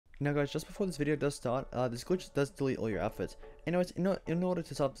Now guys, just before this video does start, this glitch does delete all your outfits. Anyways, in order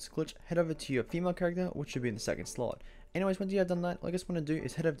to stop this glitch, head over to your female character, which should be in the second slot. Anyways, once you have done that, all you guys want to do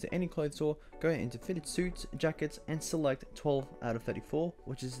is head over to any clothes store, go into fitted suits, jackets, and select 12 out of 34,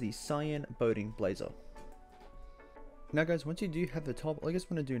 which is the cyan boating blazer. Now guys, once you do have the top, all you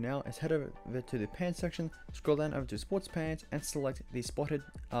guys want to do now is head over to the pants section, scroll down over to sports pants, and select the spotted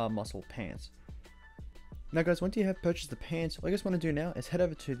muscle pants. Now guys, once you have purchased the pants, all you guys want to do now is head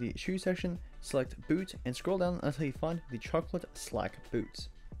over to the shoe section, select boot, and scroll down until you find the chocolate slack boots.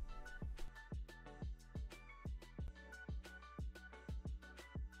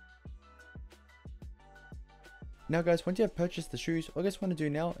 Now guys, once you have purchased the shoes, all you guys want to do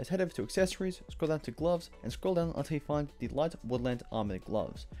now is head over to accessories, scroll down to gloves, and scroll down until you find the light woodland armored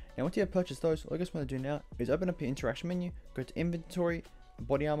gloves. Now once you have purchased those, all you guys want to do now is open up your interaction menu, go to inventory,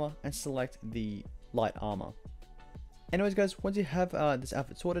 body armor, and select the light armor. Anyways guys, once you have this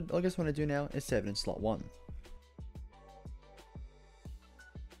outfit sorted, all you guys want to do now is save it in slot 1.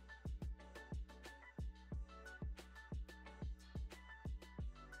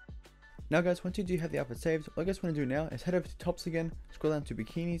 Now guys, once you do have the outfit saved, all you guys want to do now is head over to tops again, scroll down to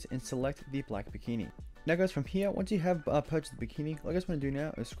bikinis, and select the black bikini. Now guys, from here, once you have purchased the bikini, all you guys want to do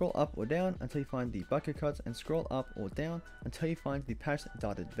now is scroll up or down until you find the bucket cuts, and scroll up or down until you find the patched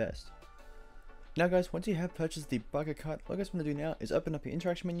darted vest. Now guys, once you have purchased the bucket cut, all you guys want to do now is open up your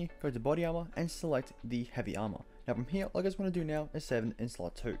interaction menu, go to body armor, and select the heavy armor. Now from here, all you guys want to do now is save it in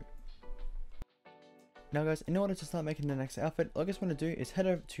slot 2. Now guys, in order to start making the next outfit, all you guys want to do is head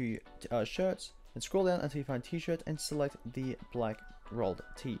over to shirts, and scroll down until you find t-shirt, and select the black rolled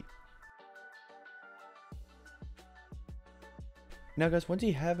tee. Now guys, once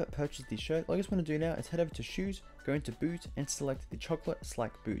you have purchased the shirt, all you guys want to do now is head over to shoes, go into boots, and select the chocolate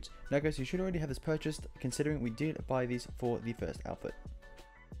slack boots. Now guys, you should already have this purchased, considering we did buy these for the first outfit.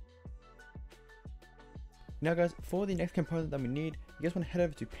 Now guys, for the next component that we need, you guys want to head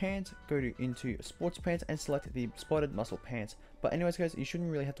over to pants, go into sports pants, and select the spotted muscle pants. But anyways guys, you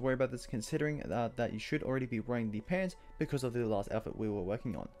shouldn't really have to worry about this, considering that you should already be wearing the pants because of the last outfit we were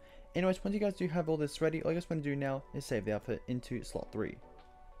working on. Anyways, once you guys do have all this ready, all you guys want to do now is save the outfit into slot 3.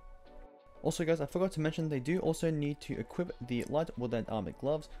 Also guys, I forgot to mention they do also need to equip the light woodland armored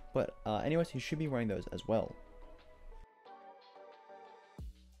gloves, but anyways, you should be wearing those as well.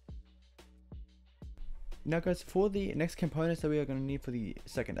 Now guys, for the next components that we are going to need for the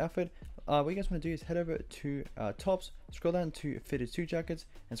second outfit, what you guys want to do is head over to tops, scroll down to fitted suit jackets,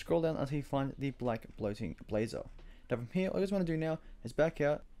 and scroll down until you find the black bloating blazer. Now from here, all you guys want to do now is back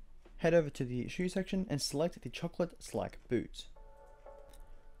out, head over to the shoe section, and select the chocolate slack boots.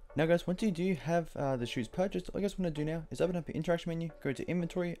 Now guys, once you do have the shoes purchased, all you guys want to do now is open up your interaction menu, go to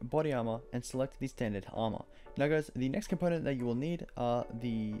inventory, body armor, and select the standard armor. Now guys, the next component that you will need are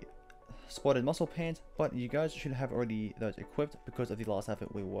the spotted muscle pants, but you guys should have already those equipped because of the last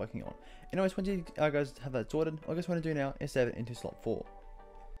outfit we were working on. Anyways, once you guys have that sorted, all you guys want to do now is save it into slot 4.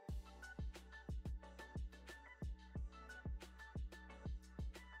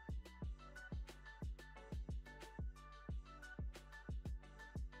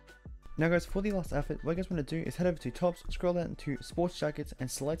 Now guys, for the last outfit, what you guys want to do is head over to tops, scroll down to sports jackets, and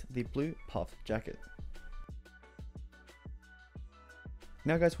select the blue puff jacket.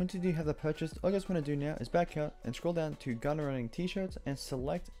 Now guys, once you do have that purchased, all you guys want to do now is back out and scroll down to gun running t-shirts and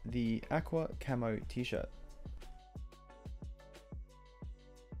select the aqua camo t-shirt.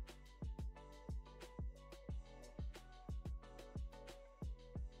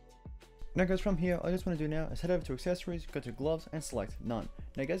 Now guys, from here, all you guys want to do now is head over to accessories, go to gloves, and select none.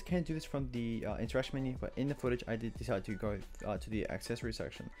 Now you guys can do this from the interaction menu, but in the footage I did decide to go to the accessory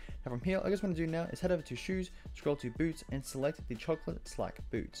section. Now from here, all you guys want to do now is head over to shoes, scroll to boots, and select the chocolate slack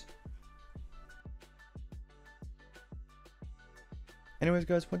boots. Anyways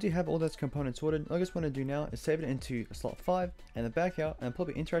guys, once you have all those components sorted, all you guys want to do now is save it into slot 5, and then back out and pull up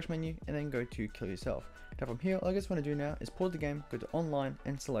your interaction menu, and then go to kill yourself. Now from here, all you guys want to do now is pause the game, go to online,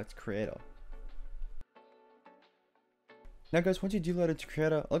 and select creator. Now guys, once you do load into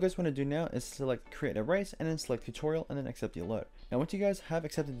creator, all you guys want to do now is select create a race, and then select tutorial, and then accept the alert. Now once you guys have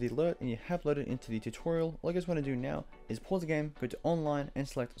accepted the alert and you have loaded into the tutorial, all you guys want to do now is pause the game, go to online, and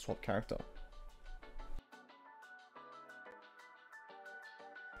select swap character.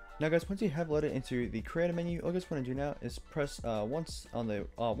 Now guys, once you have loaded into the creator menu, all you guys want to do now is press once on the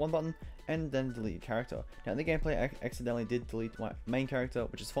one button, and then delete your character. Now in the gameplay, I accidentally did delete my main character,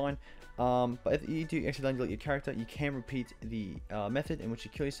 which is fine. But if you do accidentally delete your character, you can repeat the method in which you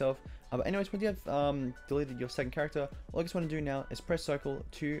kill yourself. But anyways, once you have deleted your second character, all you guys want to do now is press circle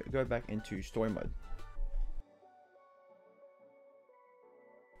to go back into story mode.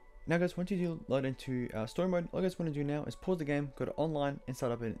 Now guys, once you do load into story mode, all you guys want to do now is pause the game, go to online and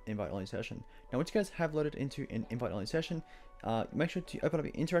start up an invite only session. Now once you guys have loaded into an invite only session, make sure to open up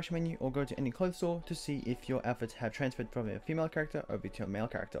your interaction menu or go to any clothes store to see if your outfits have transferred from a female character over to a male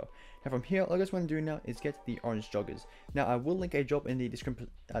character. Now from here, all you guys want to do now is get the orange joggers. Now I will link a job in the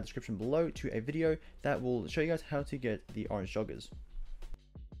description below to a video that will show you guys how to get the orange joggers.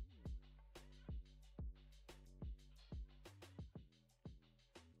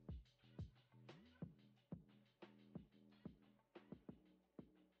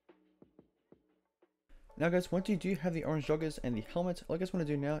 Now guys, once you do have the orange joggers and the helmet, all you guys want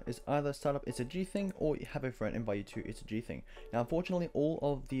to do now is either start up It's a G thing or you have a friend invite you to It's a G thing. Now unfortunately all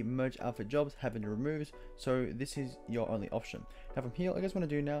of the merge outfit jobs have been removed, so this is your only option. Now from here, all you guys want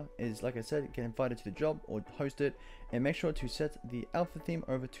to do now is, like I said, get invited to the job or host it, and make sure to set the outfit theme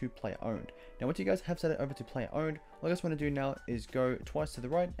over to player owned. Now once you guys have set it over to player owned, all you guys want to do now is go twice to the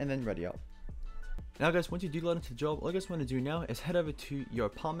right and then ready up. Now guys, once you do load into the job, all you guys want to do now is head over to your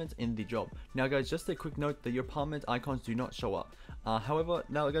apartment in the job. Now guys, just a quick note that your apartment icons do not show up. However,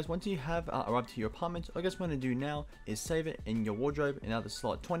 now guys, once you have arrived to your apartment, all you guys want to do now is save it in your wardrobe in either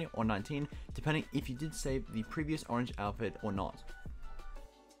slot 20 or 19, depending if you did save the previous orange outfit or not.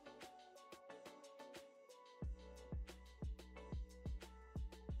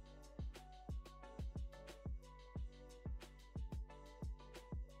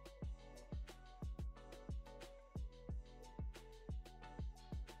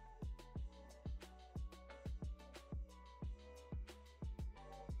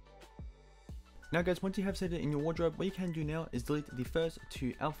 Now guys, once you have saved it in your wardrobe, what you can do now is delete the first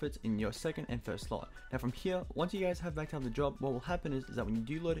two outfits in your second and first slot. Now from here, once you guys have backed out the job, what will happen is that when you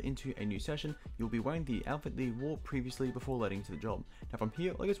do load it into a new session, you'll be wearing the outfit that you wore previously before loading into the job. Now from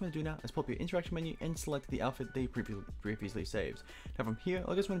here, all you guys want to do now is pop your interaction menu and select the outfit that you previously saved. Now from here,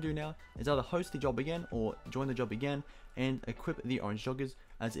 all you guys want to do now is either host the job again or join the job again and equip the orange joggers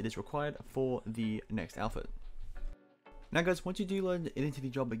as it is required for the next outfit. Now guys, once you do load it into the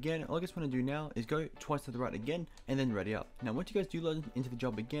job again, all you guys want to do now is go twice to the right again and then ready up. Now once you guys do load into the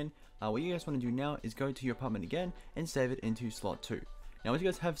job again, what you guys want to do now is go to your apartment again and save it into slot 2. Now once you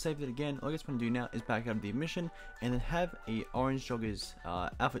guys have saved it again, all you guys want to do now is back out of the mission and then have a orange joggers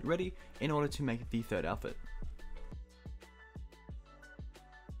outfit ready in order to make the third outfit.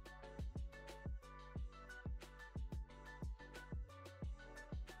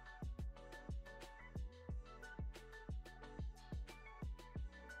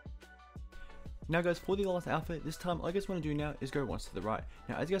 Now guys, for the last outfit, this time all you guys want to do now is go once to the right.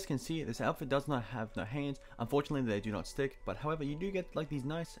 Now as you guys can see, this outfit does not have no hands. Unfortunately they do not stick, but however you do get like these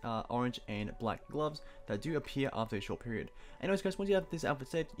nice orange and black gloves that do appear after a short period. Anyways guys, once you have this outfit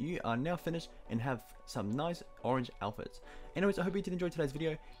saved, you are now finished and have some nice orange outfits. Anyways, I hope you did enjoy today's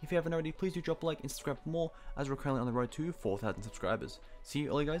video. If you haven't already, please do drop a like and subscribe for more, as we're currently on the road to 4,000 subscribers. See you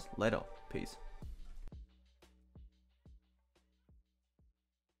all you guys later. Peace.